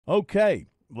Okay,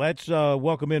 let's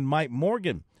welcome in Mike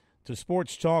Morgan to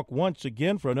Sports Talk once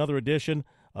again for another edition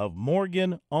of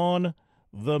Morgan on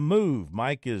the Move.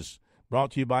 Mike is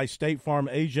brought to you by State Farm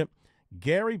agent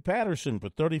Gary Patterson for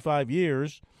 35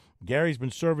 years. Gary's been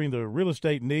serving the real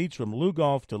estate needs from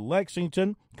Lugoff to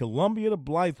Lexington, Columbia to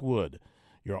Blythewood.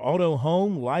 Your auto,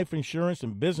 home, life insurance,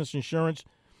 and business insurance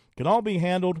can all be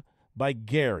handled by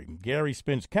Gary. Gary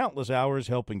spends countless hours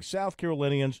helping South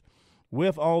Carolinians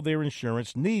with all their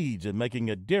insurance needs and making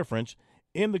a difference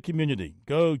in the community.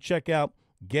 Go check out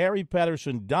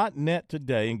GaryPatterson.net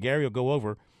today, and Gary will go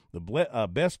over the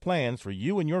best plans for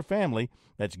you and your family.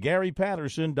 That's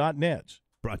GaryPatterson.net.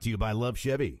 Brought to you by Love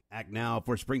Chevy. Act now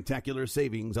for springtacular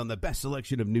savings on the best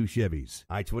selection of new Chevys.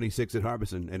 I-26 at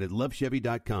Harbison and at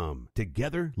lovechevy.com.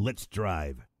 Together, let's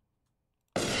drive.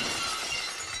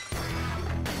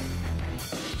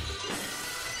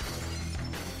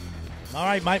 All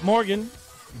right, Mike Morgan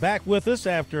back with us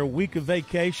after a week of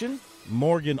vacation.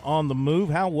 Morgan on the move.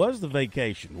 How was the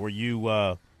vacation? Were you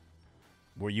on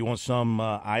some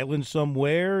island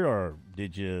somewhere, or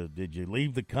did you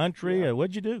leave the country? Yeah.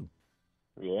 What'd you do?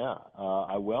 Yeah,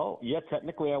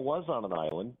 technically I was on an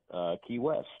island, Key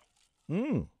West.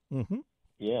 Mm-hmm.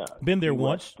 Yeah. Been there Key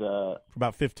once West, for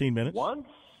about 15 minutes. Once?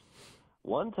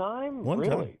 One time? One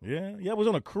really? time. Yeah, I was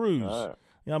on a cruise.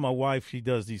 Yeah, my wife, she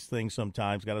does these things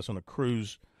sometimes. Got us on a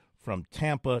cruise from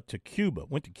Tampa to Cuba.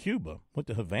 Went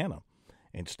to Havana,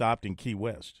 and stopped in Key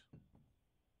West.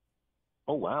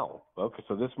 Oh, wow. Okay,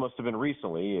 so this must have been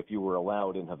recently if you were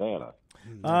allowed in Havana.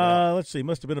 Let's see.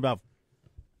 Must have been about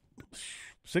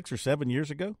 6 or 7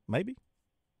 years ago, maybe.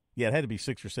 Yeah, it had to be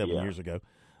 6 or 7 years ago.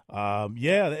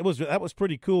 That was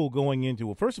pretty cool going into.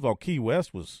 Well, first of all, Key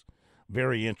West was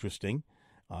very interesting,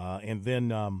 and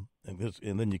then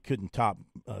you couldn't top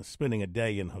spending a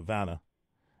day in Havana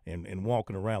and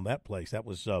walking around that place. That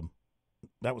was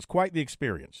quite the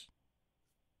experience.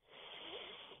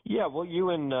 Yeah, well, you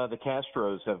and the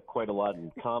Castros have quite a lot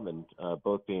in common,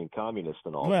 both being communist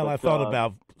and all. Well, I thought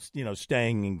about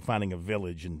staying and finding a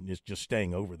village and just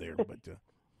staying over there, but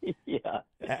yeah.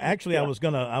 Actually, I was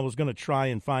gonna try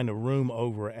and find a room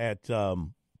over at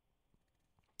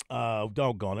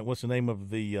doggone it, what's the name of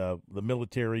the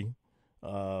military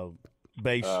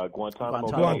base?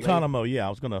 Guantanamo. Yeah, I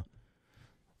was gonna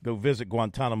go visit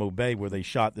Guantanamo Bay where they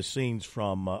shot the scenes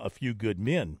from A Few Good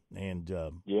Men, and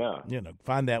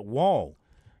find that wall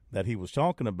that he was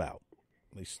talking about.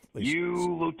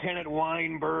 Lieutenant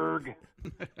Weinberg.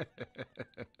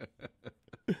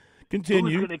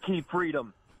 Continue. Who's going to keep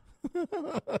freedom?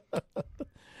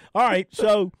 All right,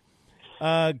 so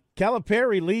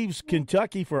Calipari leaves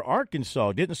Kentucky for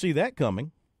Arkansas. Didn't see that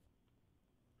coming.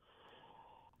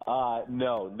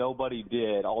 No, nobody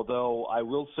did. Although I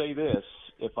will say this: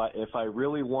 if I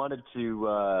really wanted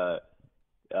to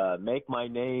make my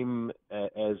name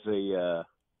as a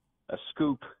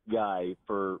scoop guy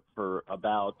for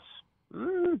about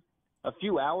a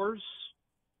few hours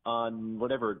on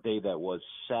whatever day that was,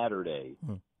 Saturday,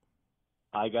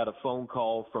 I got a phone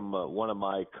call from one of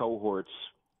my cohorts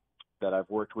that I've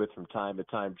worked with from time to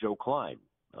time, Joe Klein.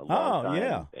 A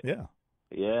longtime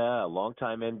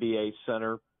NBA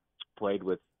center. Played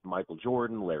with Michael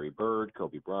Jordan, Larry Bird,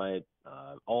 Kobe Bryant,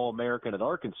 All-American at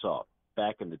Arkansas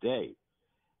back in the day.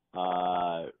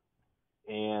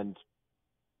 And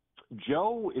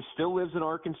Joe still lives in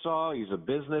Arkansas. He's a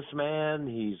businessman.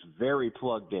 He's very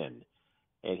plugged in.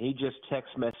 And he just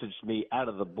text messaged me out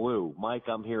of the blue, Mike,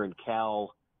 I'm here in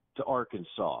Cal to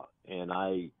Arkansas. And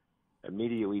I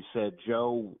immediately said,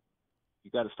 Joe,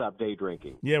 you got to stop day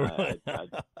drinking. Yeah, right. I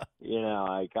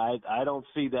don't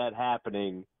see that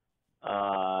happening.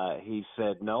 He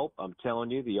said, nope, I'm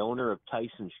telling you, the owner of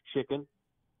Tyson's Chicken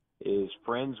is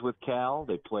friends with Cal.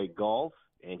 They play golf,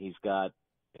 and he's got,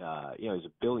 he's a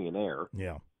billionaire.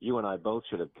 Yeah. You and I both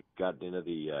should have gotten into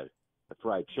the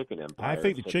fried chicken empire. I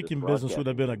think the chicken business would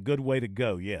have been a good way to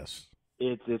go. Yes.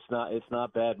 It's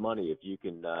not bad money if you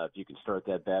can start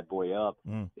that bad boy up.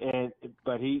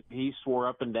 But he swore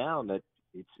up and down that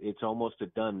it's almost a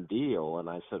done deal. And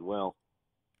I said, well,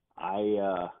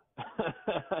 I'll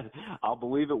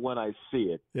believe it when I see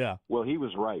it. Yeah. Well, he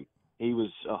was right. He was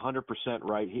 100%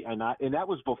 right. And that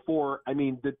was before. I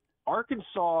mean, the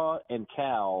Arkansas and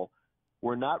Cal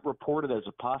were not reported as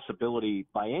a possibility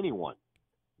by anyone.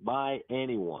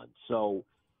 So,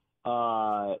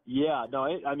 I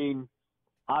mean,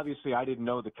 obviously, I didn't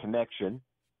know the connection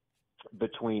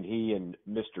between he and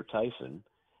Mr. Tyson,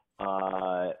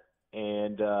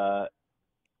 and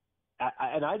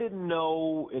I didn't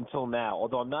know until now.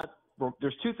 Although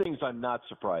there's two things I'm not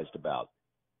surprised about.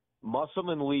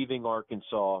 Musselman leaving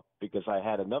Arkansas because I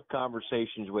had enough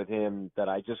conversations with him that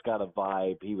I just got a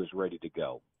vibe he was ready to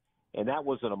go. And that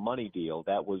wasn't a money deal.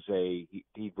 That was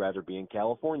he'd rather be in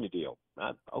California deal.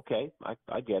 Okay,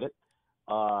 I get it.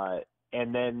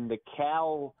 And then the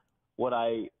Cal, what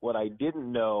I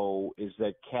didn't know is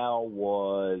that Cal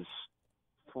was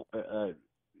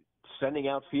sending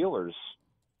out feelers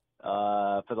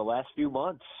for the last few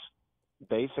months.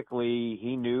 Basically,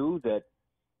 he knew that,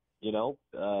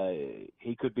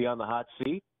 he could be on the hot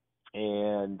seat,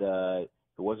 and if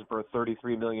it wasn't for a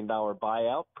 $33 million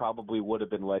buyout, probably would have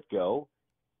been let go.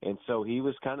 And so he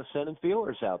was kind of sending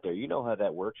feelers out there. You know how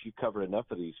that works. You covered enough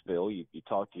of these, Phil. You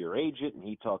talk to your agent, and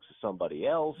he talks to somebody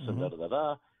else, and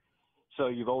da-da-da-da. So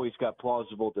you've always got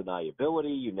plausible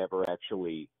deniability. You never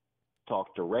actually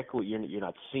talk directly. You're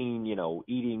not seen,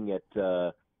 eating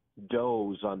at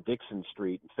Doe's on Dixon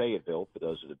Street in Fayetteville, for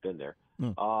those that have been there.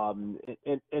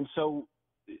 And so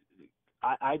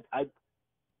I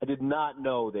did not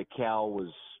know that Cal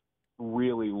was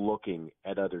really looking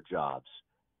at other jobs.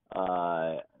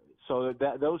 So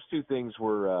those two things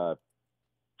were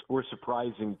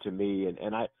surprising to me.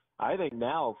 And I think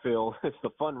now, Phil, the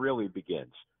fun really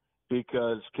begins,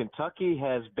 because Kentucky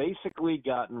has basically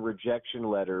gotten rejection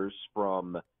letters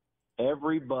from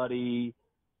everybody,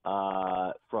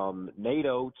 from Nate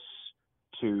Oates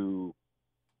to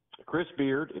Chris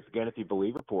Beard, if you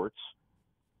believe reports,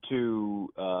 to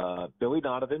Billy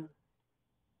Donovan,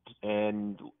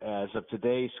 and as of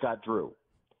today, Scott Drew.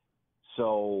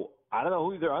 So I don't know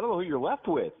who you're left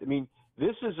with. I mean,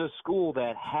 this is a school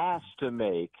that has to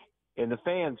make, in the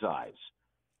fans' eyes,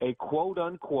 a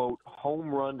quote-unquote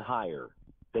home run hire.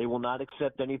 They will not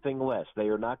accept anything less. They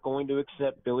are not going to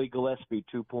accept Billy Gillespie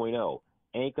 2.0.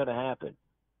 Ain't going to happen.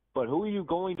 But who are you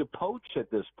going to poach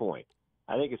at this point?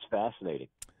 I think it's fascinating.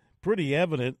 Pretty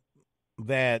evident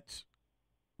that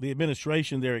the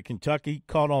administration there at Kentucky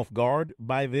caught off guard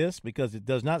by this, because it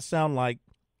does not sound like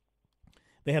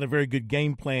they had a very good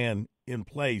game plan in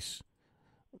place,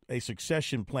 a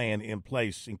succession plan in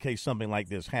place in case something like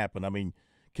this happened. I mean,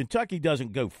 Kentucky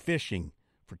doesn't go fishing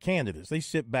for candidates. They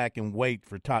sit back and wait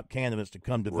for top candidates to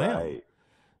come to them.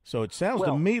 So it sounds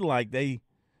to me like they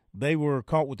were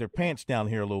caught with their pants down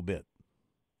here a little bit.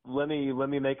 Let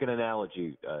me make an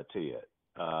analogy to you.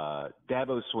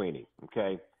 Dabo Swinney,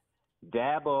 okay?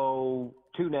 Dabo,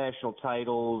 2 national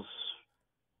titles,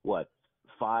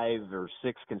 5 or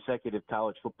 6 consecutive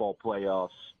college football playoffs.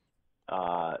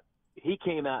 He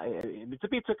came out,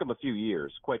 it took him a few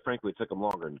years. Quite frankly, it took him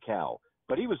longer than Cal.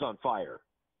 But he was on fire,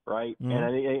 right? Mm-hmm.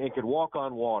 And it could walk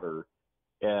on water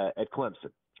at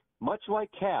Clemson. Much like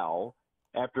Cal,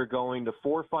 after going to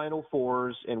 4 Final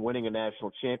Fours and winning a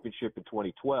national championship in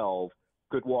 2012,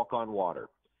 could walk on water.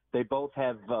 They both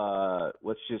have,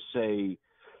 let's just say,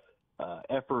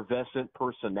 effervescent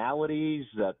personalities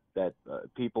that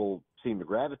people seem to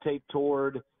gravitate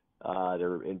toward.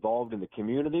 They're involved in the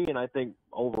community, and I think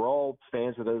overall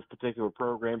fans of those particular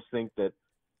programs think that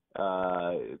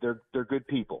they're good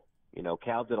people.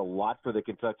 Cal did a lot for the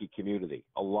Kentucky community,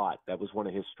 a lot. That was one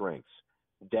of his strengths.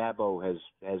 Dabo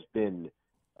has been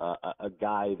a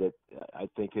guy that I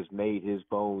think has made his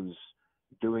bones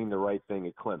doing the right thing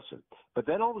at Clemson. But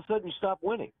then all of a sudden you stop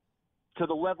winning to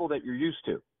the level that you're used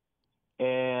to.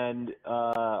 And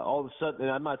all of a sudden,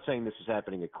 and I'm not saying this is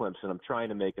happening at Clemson. I'm trying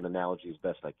to make an analogy as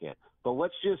best I can. But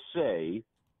let's just say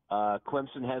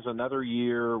Clemson has another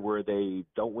year where they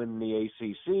don't win the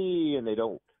ACC and they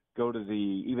don't go to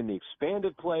even the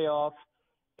expanded playoff,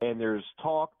 and there's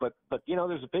talk, but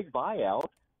there's a big buyout.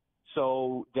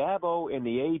 So Dabo and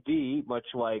the AD, much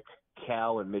like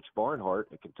Cal and Mitch Barnhart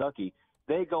at Kentucky,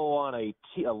 they go on a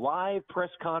live press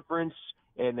conference,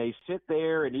 and they sit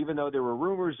there, and even though there were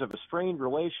rumors of a strained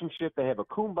relationship, they have a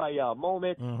kumbaya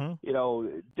moment.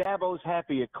 Mm-hmm. Dabo's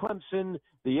happy at Clemson,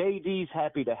 the AD's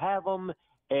happy to have him,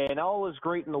 and all is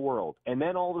great in the world. And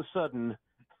then all of a sudden,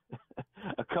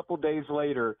 a couple days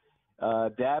later,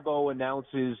 Dabo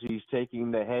announces he's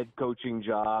taking the head coaching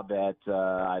job at,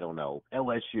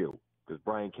 LSU, because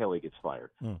Brian Kelly gets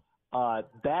fired.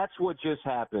 That's what just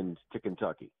happened to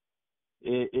Kentucky.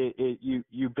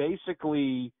 You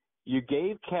basically – you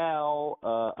gave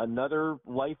Cal another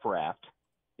life raft,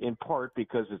 in part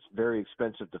because it's very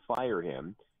expensive to fire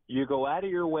him. You go out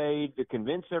of your way to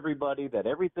convince everybody that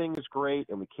everything is great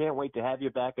and we can't wait to have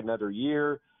you back another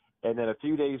year. And then a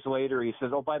few days later, he says,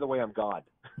 "Oh, by the way, I'm gone.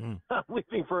 I'm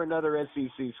leaving for another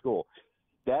SEC school."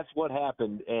 That's what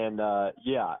happened. And I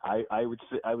would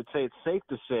say it's safe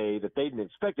to say that they didn't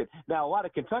expect it. Now, a lot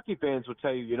of Kentucky fans would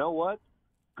tell you, you know what?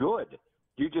 Good.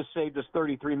 You just saved us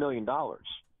 $33 million.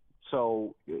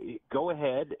 So go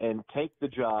ahead and take the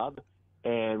job.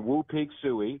 and Woo Pig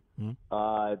Sooie.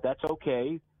 That's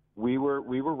okay. We were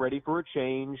ready for a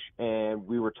change, and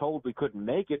we were told we couldn't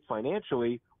make it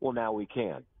financially. Well, now we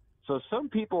can. So some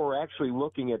people are actually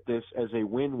looking at this as a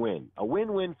win-win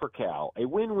for Cal, a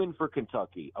win-win for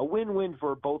Kentucky, a win-win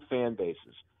for both fan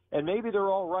bases. And maybe they're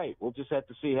all right. We'll just have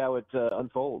to see how it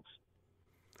unfolds.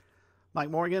 Mike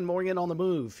Morgan on the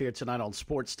move here tonight on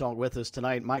Sports Talk with us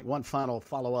tonight. Mike, one final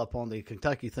follow-up on the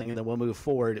Kentucky thing, and then we'll move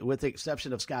forward. With the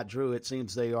exception of Scott Drew, it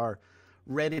seems they are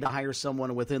ready to hire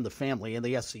someone within the family in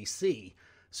the SEC.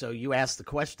 So you asked the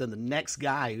question, the next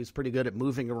guy who's pretty good at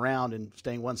moving around and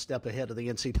staying one step ahead of the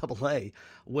NCAA,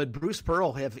 would Bruce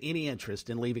Pearl have any interest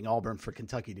in leaving Auburn for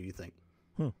Kentucky, do you think?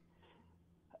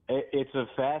 It's a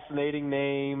fascinating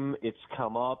name. It's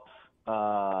come up.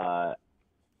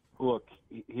 Look,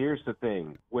 here's the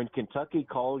thing. When Kentucky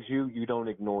calls you, you don't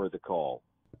ignore the call.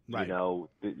 Right. You know,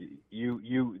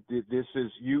 you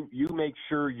make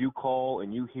sure you call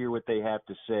and you hear what they have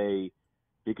to say,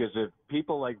 because if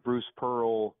people like Bruce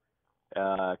Pearl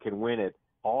can win at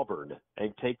Auburn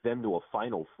and take them to a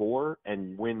Final Four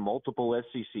and win multiple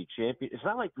SEC champions, it's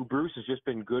not like Bruce has just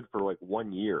been good for like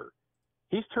 1 year.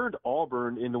 He's turned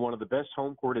Auburn into one of the best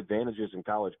home court advantages in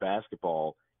college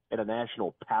basketball and a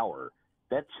national power.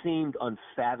 That seemed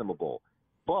unfathomable.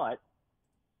 But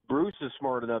Bruce is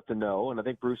smart enough to know, and I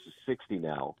think Bruce is 60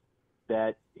 now,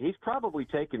 that he's probably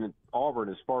taken Auburn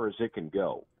as far as it can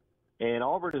go. And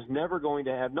Auburn is never going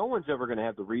to have – no one's ever going to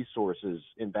have the resources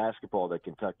in basketball that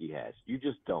Kentucky has. You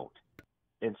just don't.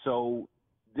 And so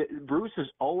Bruce has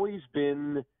always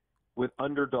been with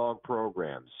underdog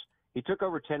programs. He took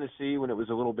over Tennessee when it was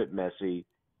a little bit messy.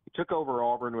 He took over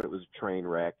Auburn when it was a train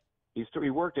wreck. He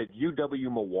worked at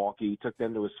UW Milwaukee, took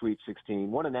them to a Sweet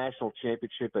 16, won a national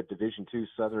championship at Division II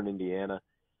Southern Indiana.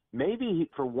 Maybe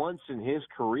for once in his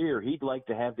career, he'd like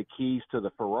to have the keys to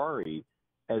the Ferrari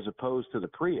as opposed to the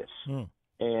Prius.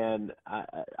 And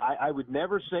I would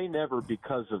never say never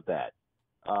because of that.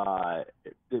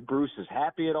 Bruce is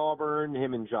happy at Auburn.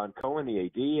 Him and John Cohen, the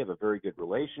AD, have a very good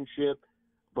relationship.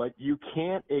 But you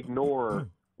can't ignore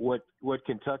what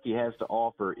Kentucky has to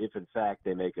offer if, in fact,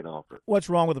 they make an offer. What's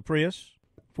wrong with the Prius?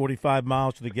 45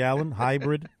 miles to the gallon,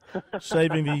 hybrid,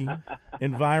 saving the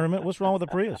environment. What's wrong with the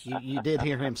Prius? You did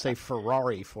hear him say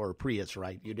Ferrari for Prius,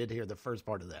 right? You did hear the first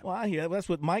part of that. Well, yeah, that's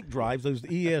what Mike drives. Those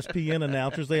ESPN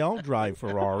announcers, they all drive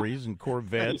Ferraris and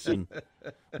Corvettes and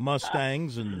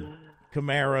Mustangs and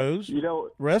Camaros. The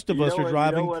rest of us are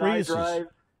driving Priuses.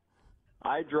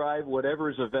 I drive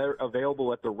whatever is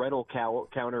available at the rental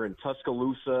counter in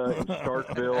Tuscaloosa, in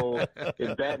Starkville,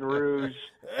 in Baton Rouge.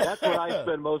 That's what I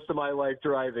spend most of my life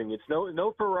driving. It's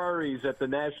no Ferraris at the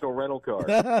National Rental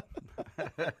Car.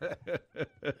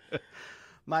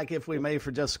 Mike, if we may, for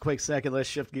just a quick second, let's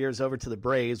shift gears over to the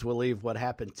Braves. We'll leave what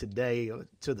happened today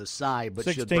to the side. But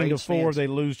 16-4, they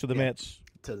lose to the Mets.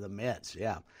 To the Mets,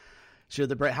 yeah. Should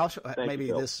the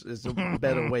maybe this is a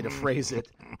better way to phrase it.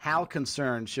 How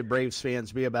concerned should Braves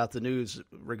fans be about the news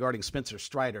regarding Spencer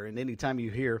Strider? And anytime you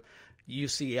hear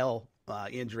UCL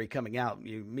injury coming out,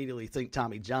 you immediately think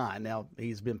Tommy John. Now,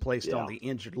 he's been placed on the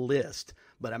injured list.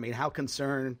 But, I mean, how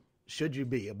concerned should you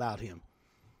be about him?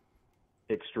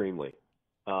 Extremely.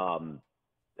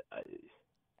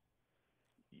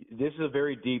 This is a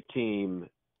very deep team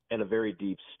and a very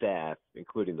deep staff,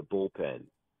 including the bullpen.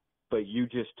 But you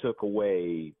just took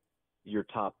away your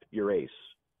ace,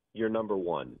 your number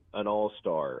one, an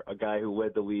all-star, a guy who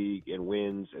led the league in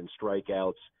wins and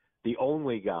strikeouts, the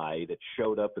only guy that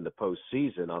showed up in the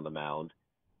postseason on the mound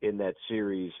in that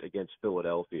series against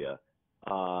Philadelphia.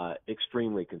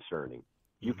 Extremely concerning.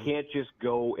 You can't just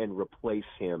go and replace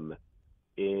him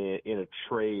in a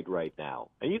trade right now.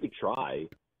 And you can try,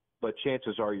 but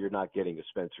chances are you're not getting a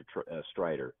Spencer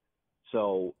Strider.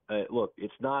 So, look,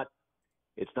 it's not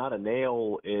a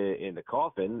nail in the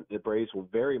coffin. The Braves will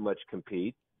very much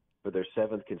compete for their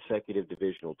 7th consecutive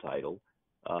divisional title.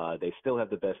 They still have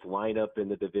the best lineup in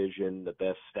the division, the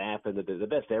best staff in the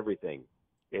best everything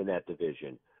in that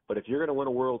division. But if you're going to win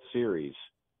a World Series,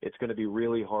 it's going to be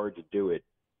really hard to do it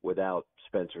without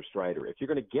Spencer Strider. If you're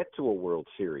going to get to a World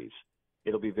Series,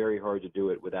 it'll be very hard to do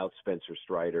it without Spencer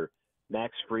Strider.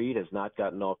 Max Fried has not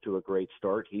gotten off to a great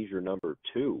start. He's your number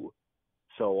 2.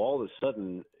 So all of a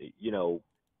sudden, you know,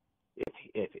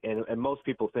 and most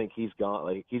people think he's gone,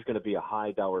 like he's going to be a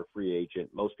high dollar free agent.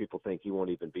 Most people think he won't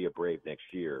even be a Brave next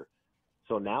year.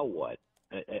 So now what?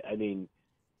 I mean,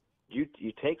 you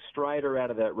take Strider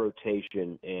out of that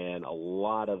rotation, and a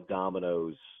lot of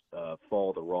dominoes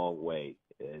fall the wrong way.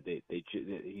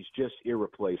 He's just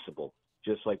irreplaceable,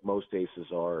 just like most aces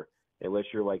are, unless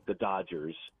you're like the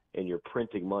Dodgers and you're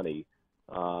printing money.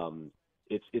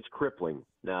 it's crippling.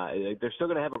 Now, they're still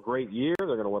going to have a great year. They're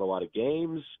going to win a lot of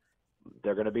games.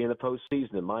 They're going to be in the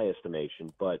postseason, in my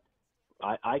estimation. But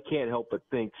I can't help but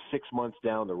think 6 months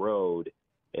down the road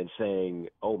and saying,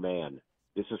 oh, man,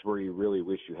 this is where you really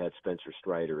wish you had Spencer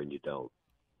Strider, and you don't.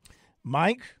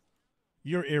 Mike,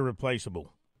 you're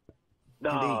irreplaceable.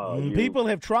 No, people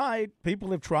have tried. People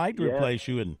have tried to replace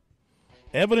you, and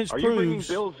evidence proves. Are you bringing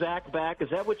Bill Zach back? Is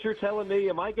that what you're telling me?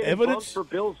 Am I getting bumped for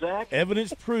Bill Zach?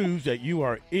 Evidence proves that you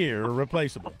are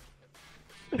irreplaceable.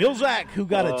 Bill Zach, who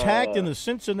got attacked in the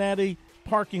Cincinnati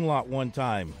parking lot one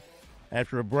time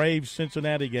after a Braves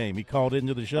Cincinnati game. He called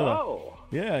into the show. Oh.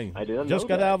 Yeah. I didn't just know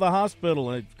got that. out of the hospital,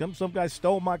 and some guy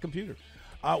stole my computer.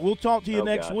 We'll talk to you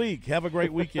next week. Have a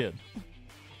great weekend.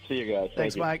 See you guys.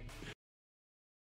 Thanks, Thank you. Mike.